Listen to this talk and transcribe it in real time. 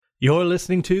You're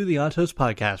listening to the Autos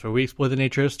Podcast, where we explore the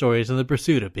nature of stories and the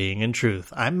pursuit of being in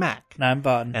truth. I'm Maq. And I'm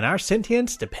Vaud. And our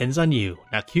sentience depends on you.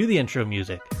 Now cue the intro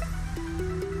music.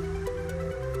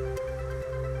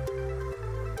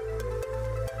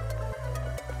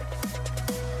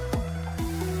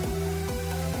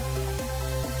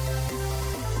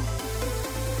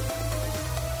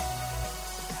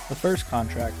 The first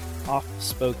contract,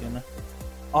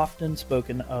 often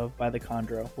spoken of by the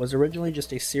Kandra, was originally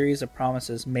just a series of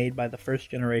promises made by the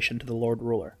first generation to the Lord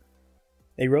Ruler.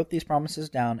 They wrote these promises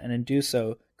down and in do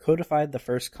so codified the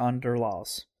first Kandra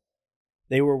laws.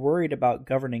 They were worried about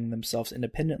governing themselves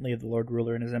independently of the Lord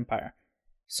Ruler and his empire.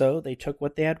 So they took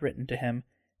what they had written to him,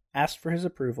 asked for his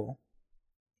approval.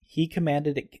 He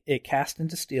commanded it cast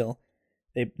into steel.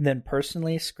 They then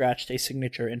personally scratched a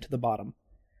signature into the bottom.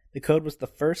 The code was the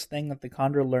first thing that the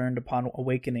Kandra learned upon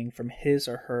awakening from his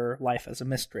or her life as a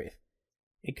mistwraith.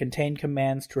 It contained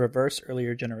commands to revere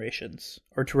earlier generations.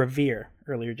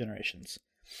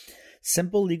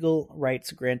 Simple legal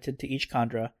rights granted to each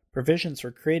Kandra, provisions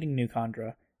for creating new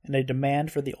Kandra, and a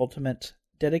demand for the ultimate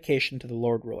dedication to the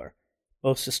Lord Ruler.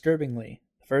 Most disturbingly,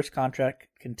 the first contract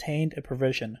contained a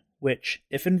provision which,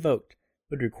 if invoked,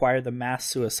 would require the mass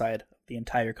suicide of the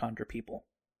entire Kandra people.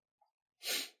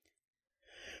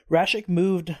 Rashik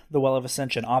moved the Well of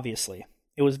Ascension, obviously.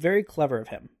 It was very clever of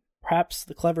him, perhaps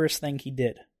the cleverest thing he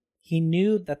did. He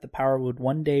knew that the power would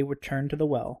one day return to the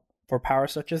Well. For power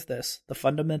such as this, the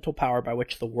fundamental power by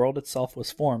which the world itself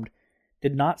was formed,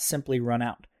 did not simply run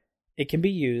out. It can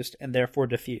be used and therefore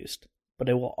diffused, but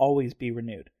it will always be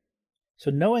renewed.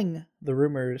 So knowing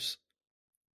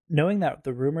that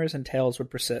the rumors and tales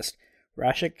would persist,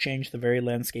 Rashik changed the very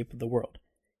landscape of the world.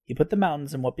 He put the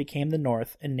mountains in what became the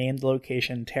north and named the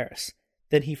location Terrace.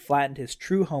 Then he flattened his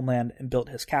true homeland and built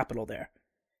his capital there.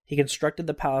 He constructed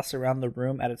the palace around the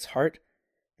room at its heart,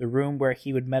 the room where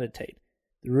he would meditate,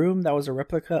 the room that was a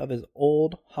replica of his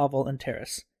old hovel in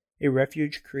Terrace, a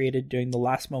refuge created during the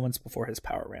last moments before his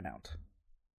power ran out.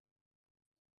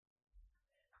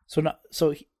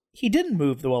 So he didn't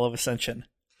move the Well of Ascension.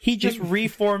 He just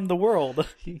reformed the world.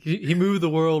 He moved the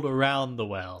world around the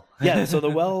well. Yeah, so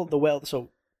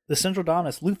the central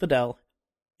Donis, Luthadel,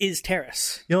 is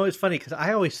Terrace. You know, it's funny because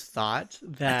I always thought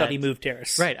that... I thought he moved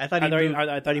Terrace. Right, I thought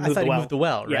he moved the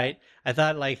well, yeah. right? I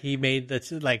thought he made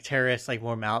the Terrace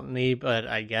more mountainy, but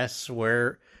I guess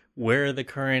where the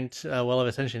current Well of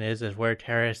Ascension is where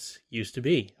Terrace used to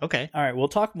be. Okay. All right, we'll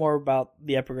talk more about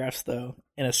the epigraphs though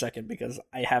in a second because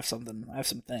I have some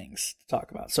things to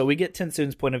talk about. So we get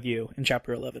Tensoon's point of view in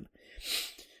chapter 11.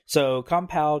 So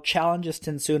Compal challenges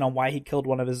Tensoon on why he killed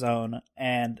one of his own,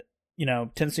 and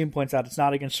Tensoon points out it's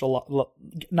not against the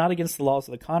laws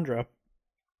of the Kandra.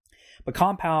 But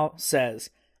Compal says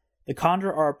the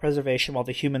Kandra are of preservation while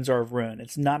the humans are of ruin.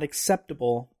 It's not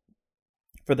acceptable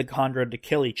for the Kandra to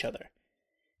kill each other.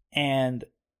 And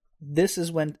this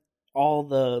is when all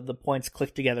the points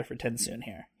click together for Tensoon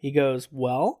here. He goes,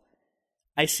 well,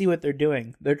 I see what they're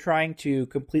doing. They're trying to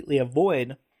completely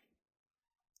avoid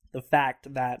the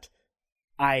fact that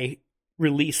I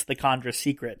release the Kandra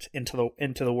secret into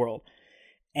the world.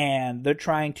 And they're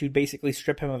trying to basically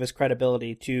strip him of his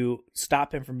credibility to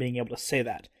stop him from being able to say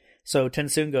that. So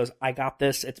Tensoon goes, I got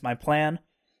this, it's my plan.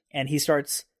 And he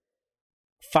starts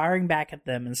firing back at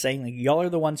them and saying, y'all are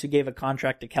the ones who gave a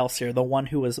contract to Kelsier, the one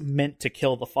who was meant to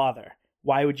kill the father.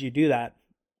 Why would you do that?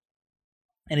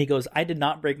 And he goes, I did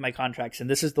not break my contracts, and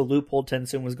this is the loophole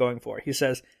Tensoon was going for. He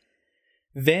says,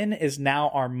 Vin is now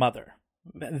our mother.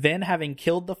 Vin, having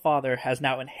killed the father, has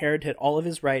now inherited all of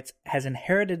his rights, has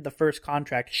inherited the first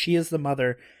contract. She is the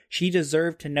mother. She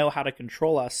deserved to know how to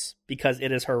control us because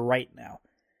it is her right now.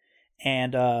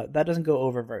 And that doesn't go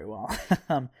over very well.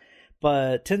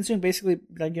 But Tensoon basically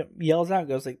yells out and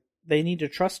goes, they need to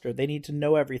trust her. They need to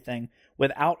know everything.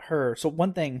 Without her... So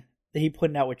one thing that he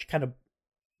put out, which kind of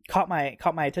caught my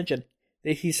attention,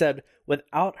 he said,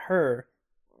 without her,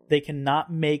 they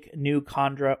cannot make new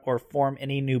Kandra or form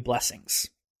any new blessings.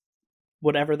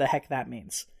 Whatever the heck that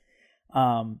means.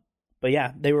 But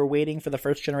yeah, they were waiting for the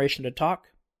first generation to talk.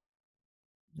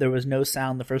 There was no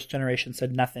sound. The first generation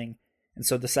said nothing. And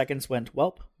so the seconds went,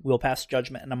 welp, we'll pass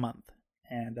judgment in a month.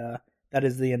 And that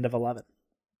is the end of 11.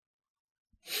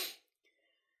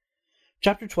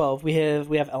 Chapter 12, we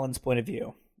have Ellen's point of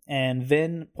view. And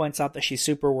Vin points out that she's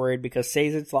super worried because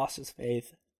Sazed's lost his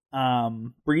faith.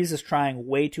 Breeze is trying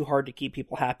way too hard to keep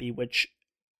people happy, which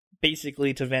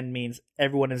basically to Vin means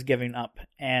everyone is giving up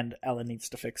and Ellen needs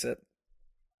to fix it.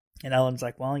 And Ellen's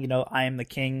like, well, I am the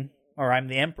king, or I'm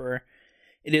the emperor.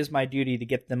 It is my duty to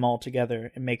get them all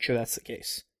together and make sure that's the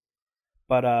case.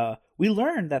 But we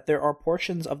learned that there are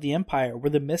portions of the Empire where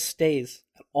the mist stays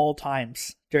at all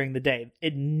times during the day.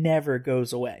 It never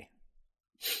goes away.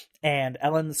 And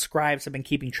Ellen's scribes have been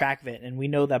keeping track of it, and we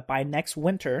know that by next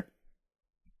winter,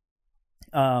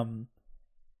 there's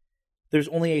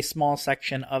only a small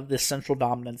section of this central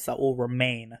dominance that will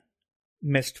remain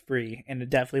mist-free, and it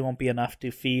definitely won't be enough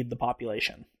to feed the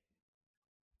population.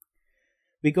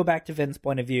 We go back to Vin's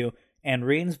point of view, and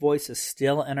Rain's voice is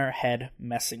still in her head,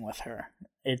 messing with her.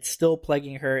 It's still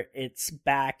plaguing her. It's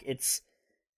back.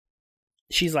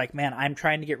 She's like, man, I'm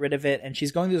trying to get rid of it. And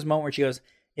she's going through this moment where she goes,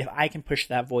 if I can push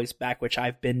that voice back, which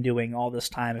I've been doing all this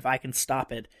time, if I can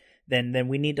stop it, then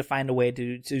we need to find a way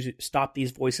to stop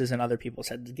these voices in other people's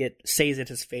heads, to get Sazed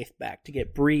his faith back, to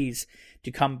get Breeze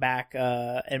to come back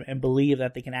and believe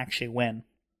that they can actually win.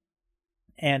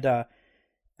 And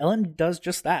Ellen does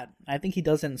just that. I think he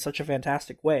does it in such a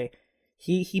fantastic way.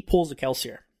 He pulls a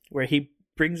Kelsier, where he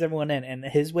brings everyone in, and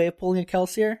his way of pulling a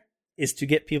Kelsier is to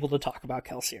get people to talk about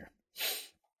Kelsier.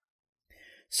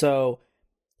 So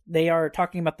they are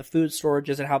talking about the food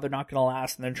storages and how they're not going to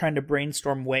last, and they're trying to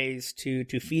brainstorm ways to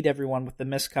feed everyone with the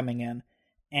mist coming in.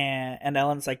 And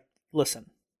Ellen's like, listen,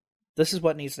 this is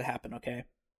what needs to happen, okay?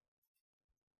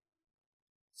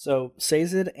 So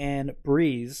Sazed and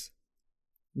Breeze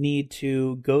need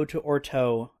to go to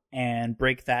Orto and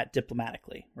break that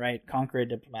diplomatically, right? Conquer it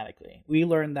diplomatically. We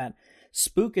learned that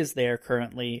Spook is there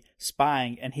currently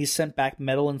spying, and he's sent back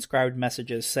metal inscribed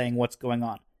messages saying what's going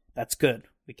on. That's good.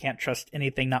 We can't trust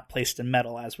anything not placed in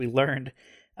metal, as we have learned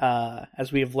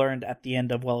at the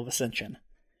end of Well of Ascension.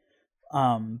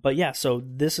 But yeah, so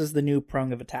this is the new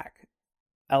prong of attack.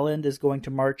 Elend is going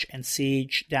to march and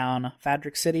siege down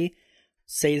Fadric City.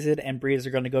 Sazed and Breeze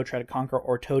are going to go try to conquer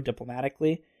Orto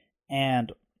diplomatically,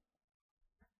 and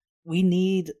we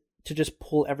need to just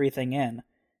pull everything in.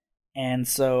 And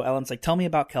so Ellen's like, tell me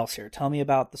about Kelsier. Tell me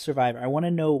about the survivor. I want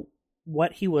to know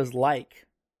what he was like,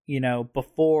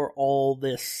 before all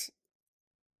these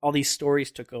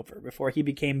stories took over, before he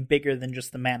became bigger than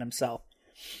just the man himself.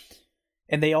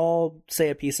 And they all say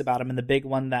a piece about him, and the big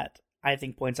one that I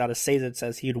think points out is Sazed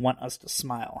says he'd want us to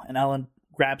smile. And Ellen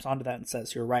grabs onto that and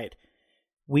says, you're right.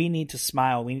 We need to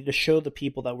smile. We need to show the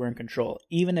people that we're in control.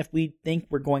 Even if we think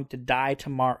we're going to die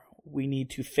tomorrow, we need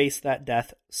to face that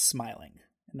death smiling.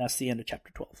 And that's the end of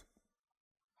chapter 12.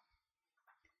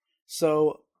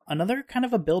 So another kind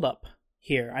of a build-up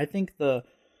here. I think the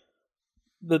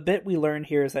bit we learned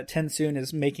here is that Tensoon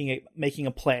is making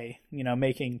a play,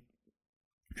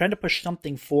 trying to push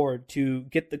something forward to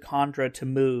get the Khandra to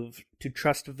move, to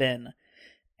trust Vin.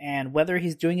 And whether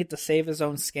he's doing it to save his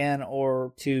own skin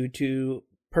or to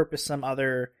purpose some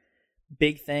other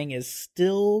big thing is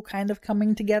still kind of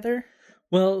coming together.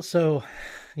 Well, so,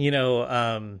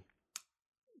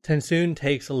 Tensoon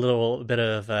takes a little bit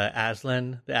of the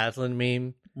Aslan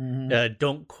meme. Mm-hmm.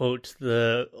 Don't quote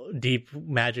the deep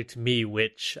magic to me,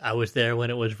 which I was there when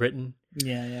it was written.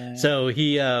 Yeah. So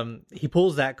he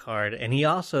pulls that card, and he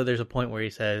also, there's a point where he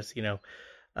says, he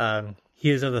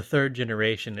is of the third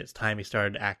generation. It's time he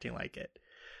started acting like it.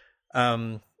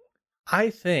 I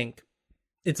think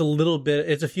it's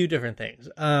a few different things.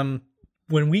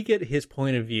 When we get his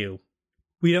point of view,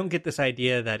 we don't get this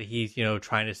idea that he's,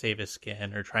 trying to save his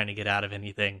skin or trying to get out of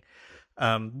anything.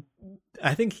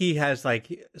 I think he has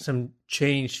some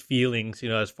changed feelings,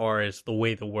 as far as the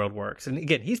way the world works. And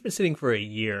again, he's been sitting for a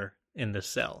year in the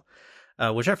cell,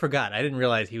 which I forgot. I didn't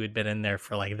realize he had been in there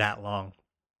for that long,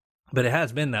 but it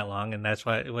has been that long. And that's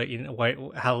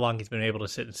how long he's been able to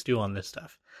sit and stew on this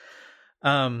stuff.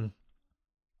 The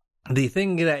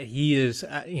thing that he is,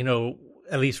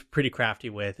 at least pretty crafty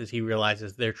with is he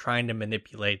realizes they're trying to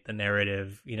manipulate the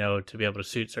narrative, to be able to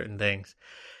suit certain things.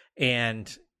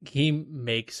 And he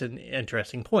makes an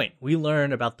interesting point. We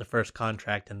learn about the first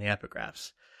contract in the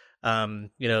epigraphs.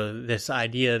 This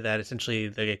idea that essentially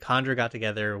the Khandra got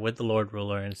together with the Lord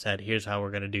Ruler and said, here's how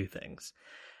we're going to do things.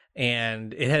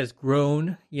 And it has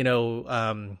grown,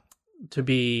 to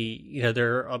be,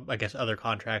 there are, I guess, other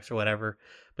contracts or whatever.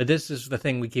 But this is the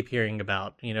thing we keep hearing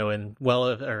about, in Well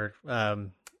of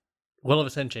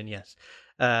Ascension, yes.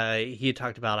 He had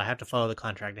talked about, I have to follow the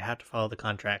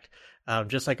contract.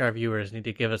 Just like our viewers need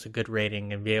to give us a good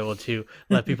rating and be able to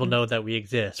let people know that we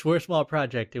exist. We're a small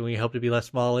project, and we hope to be less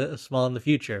small in the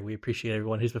future. We appreciate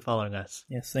everyone who's been following us.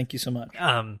 Yes, thank you so much.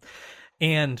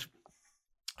 And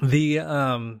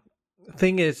the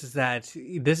thing is that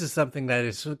this is something that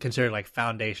is considered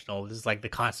foundational. This is the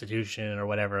Constitution or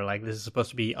whatever. This is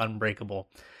supposed to be unbreakable.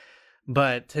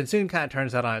 But Tensoon kind of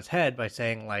turns that on its head by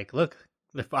saying, look,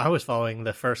 if I was following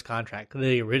the first contract,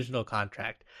 the original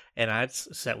contract, and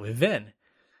that's set with Vin.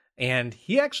 And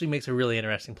he actually makes a really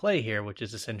interesting play here, which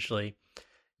is essentially,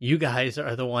 you guys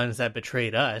are the ones that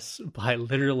betrayed us by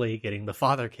literally getting the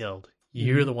father killed.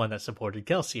 You're the one that supported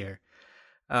Kelsier.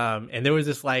 And there was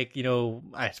this, like,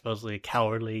 I supposedly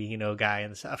cowardly, guy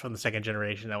from the second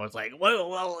generation that was like,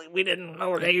 well, we didn't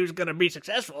know that he was going to be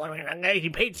successful. I mean, he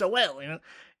paid so well,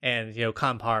 And,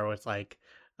 Compar was like,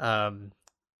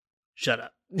 shut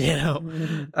up,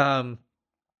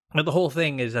 But the whole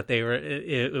thing is that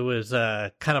it was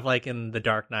kind of like in The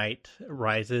Dark Knight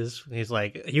Rises. He's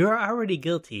like, you're already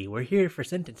guilty. We're here for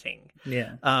sentencing.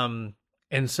 Yeah.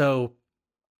 And so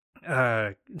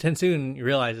Tensoon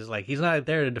realizes, like, he's not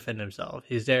there to defend himself.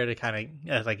 He's there to kind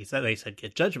of, like they said,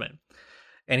 get judgment.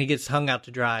 And he gets hung out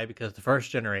to dry because the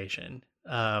first generation,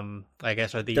 I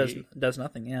guess, are does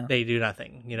nothing. Yeah, they do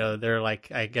nothing. They're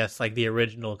like, I guess, like the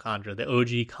original Khandra, the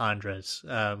OG Khandras.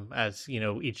 As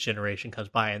each generation comes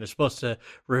by, and they're supposed to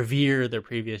revere their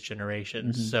previous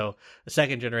generations. Mm-hmm. So the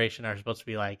second generation are supposed to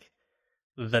be like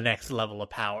the next level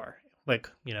of power. Like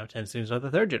Tensoon's are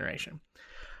the third generation.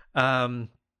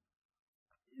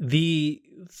 The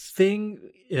thing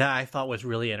that I thought was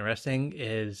really interesting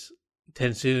is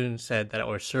Tensoon said that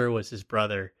Orsur was his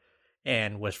brother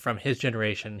and was from his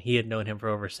generation. He had known him for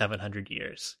over 700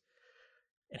 years.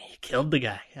 And he killed the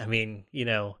guy. I mean, we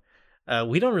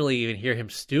don't really even hear him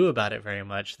stew about it very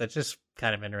much. That's just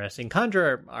kind of interesting.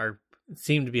 Khandra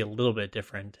seem to be a little bit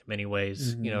different in many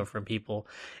ways, mm-hmm. From people.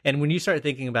 And when you start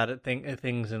thinking about it,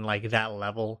 things in like that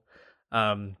level,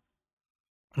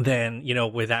 then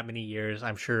with that many years,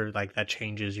 I'm sure like that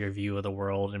changes your view of the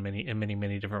world in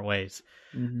many different ways.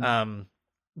 Mm-hmm.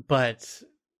 But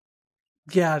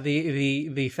yeah,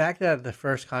 the fact that the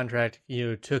first contract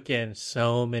took in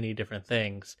so many different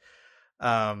things.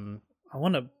 I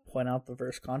want to point out the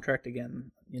first contract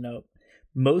again.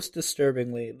 Most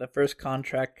disturbingly, the first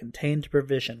contract contained a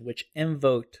provision which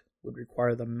invoked would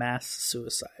require the mass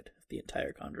suicide of the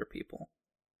entire Khandra people.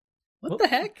 What the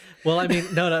heck? Well, I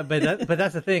mean, no, but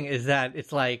that's the thing, is that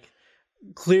it's like,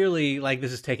 clearly, like,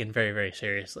 this is taken very, very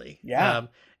seriously. Yeah.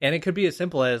 And it could be as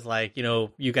simple as, like,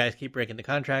 you guys keep breaking the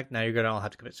contract, now you're going to all have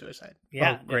to commit suicide.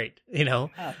 Yeah. Oh, great. Yeah.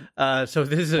 So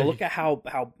this is look at how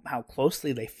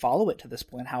closely they follow it to this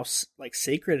point, how, like,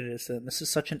 sacred it is. And this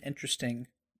is such an interesting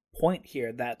point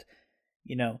here that,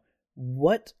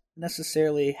 what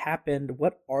necessarily happened,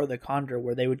 what are the Khandra,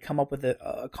 where they would come up with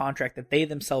a contract that they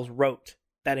themselves wrote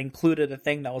that included a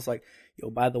thing that was like,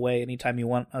 by the way, anytime you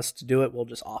want us to do it, we'll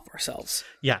just off ourselves.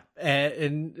 Yeah.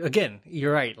 And again,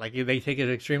 you're right. Like, they take it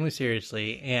extremely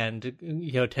seriously. And,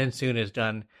 Tensoon has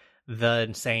done the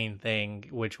insane thing,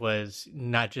 which was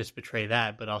not just betray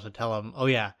that, but also tell him, oh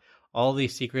yeah, all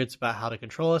these secrets about how to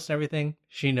control us and everything,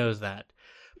 she knows that.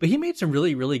 But he made some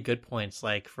really, really good points.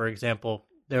 Like, for example,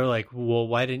 they were like, well,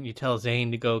 why didn't you tell Zane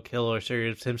to go kill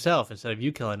Osiris himself instead of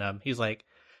you killing him? He's like,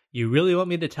 you really want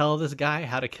me to tell this guy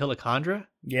how to kill a Khandra?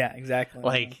 Yeah, exactly.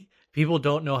 Like, people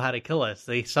don't know how to kill us.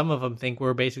 Some of them think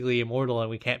we're basically immortal and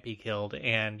we can't be killed.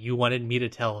 And you wanted me to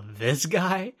tell this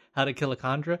guy how to kill a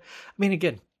Khandra? I mean,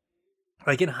 again,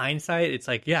 like, in hindsight, it's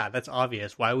like, yeah, that's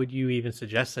obvious. Why would you even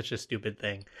suggest such a stupid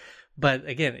thing? But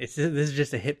again, this is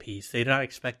just a hit piece. They're not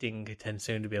expecting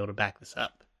Tensoon to be able to back this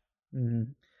up.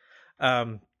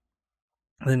 Mm-hmm.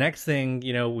 The next thing,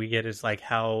 we get is like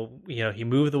how, he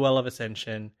moved the Well of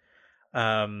Ascension,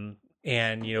 and,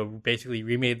 basically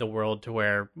remade the world to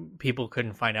where people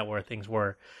couldn't find out where things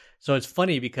were. So it's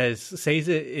funny because Sazed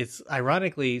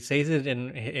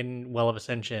in Well of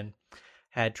Ascension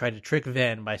had tried to trick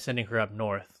Ven by sending her up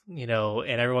north, and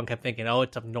everyone kept thinking, oh,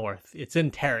 it's up north. It's in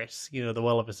Terrace, the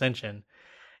Well of Ascension,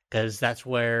 because that's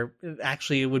where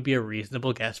actually it would be a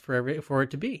reasonable guess for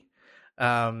it to be.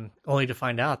 Only to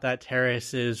find out that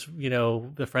Terrace is,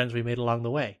 the friends we made along the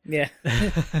way. Yeah.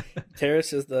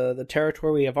 Terrace is the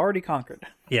territory we have already conquered.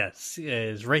 Yes, it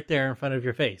is right there in front of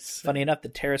your face. Funny enough, the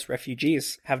Terrace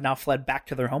refugees have now fled back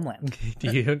to their homeland.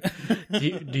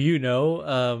 do you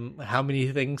know how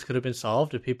many things could have been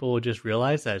solved if people would just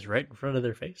realize that it's right in front of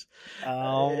their face?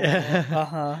 Oh,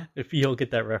 uh-huh. If you'll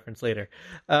get that reference later.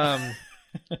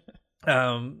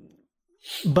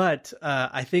 But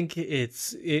I think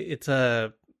it's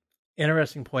a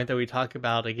interesting point that we talk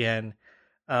about again.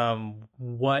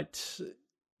 What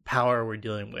power we're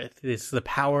dealing with? It's the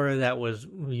power that was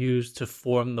used to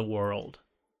form the world.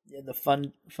 Yeah, the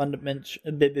fundamental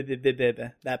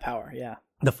that power. Yeah,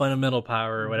 the fundamental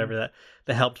power or whatever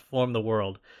that helped form the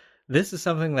world. This is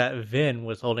something that Vin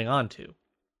was holding on to,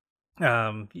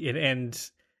 and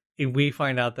we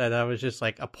find out that was just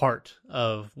like a part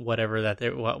of whatever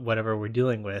we're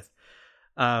dealing with.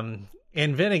 And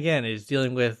Vin again is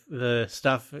dealing with the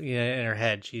stuff in her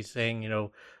head. She's saying,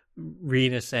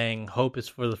 Reen is saying hope is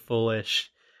for the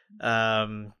foolish.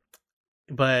 But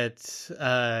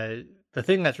the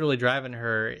thing that's really driving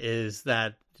her is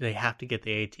that they have to get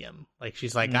the ATM. Like,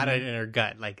 she's like, got it in her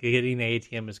gut. Like, getting the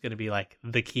ATM is going to be like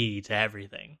the key to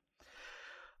everything.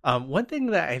 One thing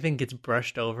that I think gets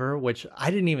brushed over, which I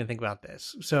didn't even think about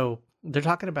this. So they're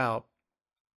talking about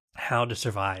how to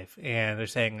survive, and they're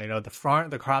saying,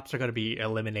 the crops are going to be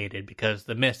eliminated because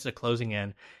the mists are closing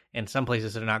in, and some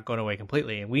places are not going away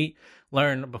completely. And we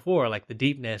learned before, like, the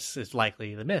deepness is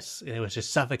likely the mists, and it was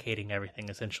just suffocating everything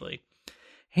essentially.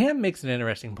 Ham makes an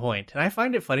interesting point, and I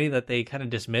find it funny that they kind of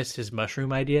dismissed his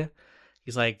mushroom idea.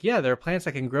 He's like, yeah, there are plants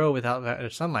that can grow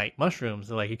without sunlight, mushrooms.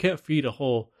 They're like, you can't feed a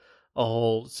whole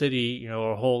city,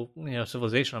 or a whole,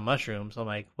 civilization on mushrooms. I'm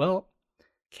like, well,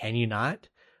 can you not?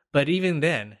 But even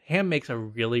then, Ham makes a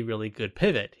really, really good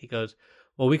pivot. He goes,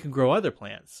 well, we can grow other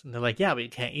plants. And they're like, yeah, but you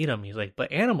can't eat them. He's like, but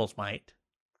animals might.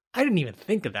 I didn't even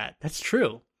think of that. That's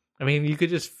true. I mean, you could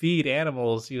just feed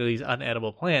animals, these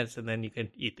unedible plants, and then you can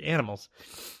eat the animals.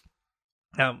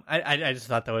 I just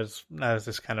thought that was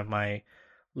just kind of my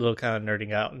little kind of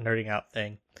nerding out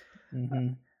thing.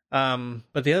 Mm-hmm.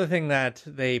 But the other thing that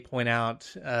they point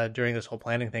out during this whole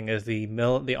planning thing is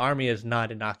the army is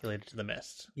not inoculated to the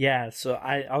mist. Yeah, so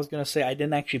I was going to say, I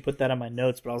didn't actually put that on my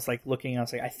notes, but I was like looking, I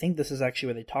was like, I think this is actually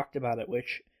where they talked about it,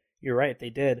 which you're right,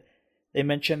 they did. They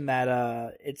mentioned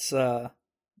that it's the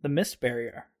mist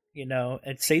barrier,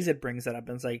 and Sazed brings that up,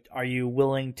 and it's like, are you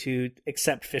willing to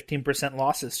accept 15%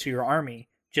 losses to your army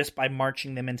just by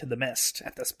marching them into the mist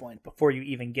at this point, before you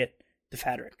even get to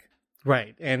Fadric?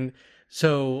 Right, and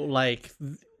so, like,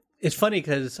 it's funny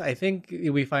because I think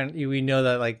we know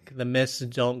that, like, the mists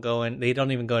don't go in, they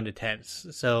don't even go into tents.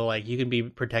 So, like, you can be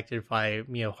protected by,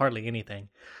 hardly anything.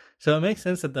 So it makes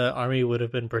sense that the army would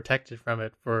have been protected from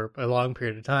it for a long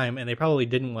period of time, and they probably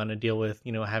didn't want to deal with,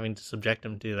 having to subject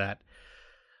them to that.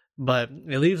 But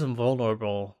it leaves them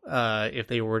vulnerable if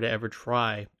they were to ever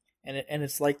try. And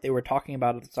it's like they were talking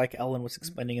about it. It's like Ellen was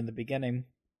explaining in the beginning.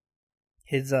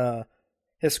 His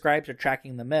scribes are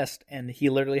tracking the mist, and he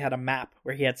literally had a map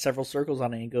where he had several circles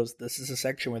on it. And he goes, this is a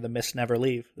section where the mists never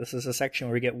leave. This is a section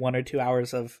where we get 1 or 2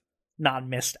 hours of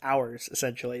non-mist hours,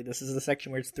 essentially. This is the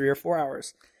section where it's 3 or 4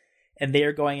 hours. And they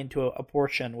are going into a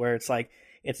portion where it's like,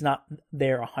 it's not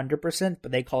there 100%,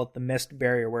 but they call it the mist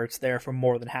barrier, where it's there for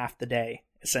more than half the day,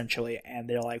 essentially. And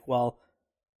they're like, well,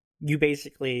 you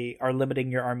basically are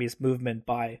limiting your army's movement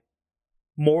by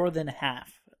more than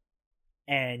half.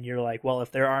 And you're like, well,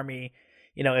 if their army...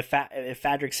 if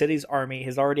Fadric City's army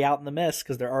is already out in the mist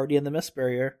because they're already in the mist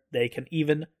barrier, they can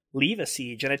even leave a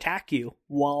siege and attack you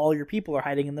while all your people are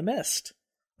hiding in the mist,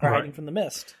 or hiding from the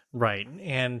mist. Right,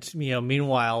 and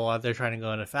meanwhile, while they're trying to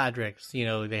go into Fadric,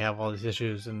 they have all these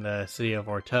issues in the city of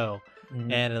Orteau,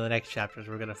 and in the next chapters,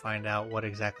 we're going to find out what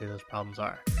exactly those problems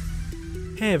are.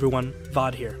 Hey everyone,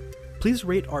 Vaud here. Please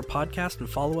rate our podcast and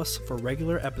follow us for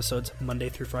regular episodes Monday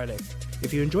through Friday.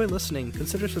 If you enjoy listening,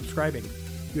 consider subscribing.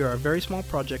 We are a very small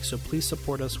project, so please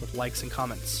support us with likes and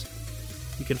comments.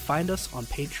 You can find us on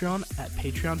Patreon at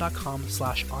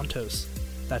patreon.com/ontos.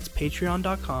 That's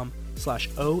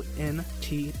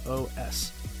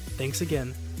patreon.com/ONTOS. Thanks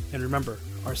again, and remember,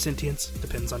 our sentience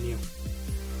depends on you.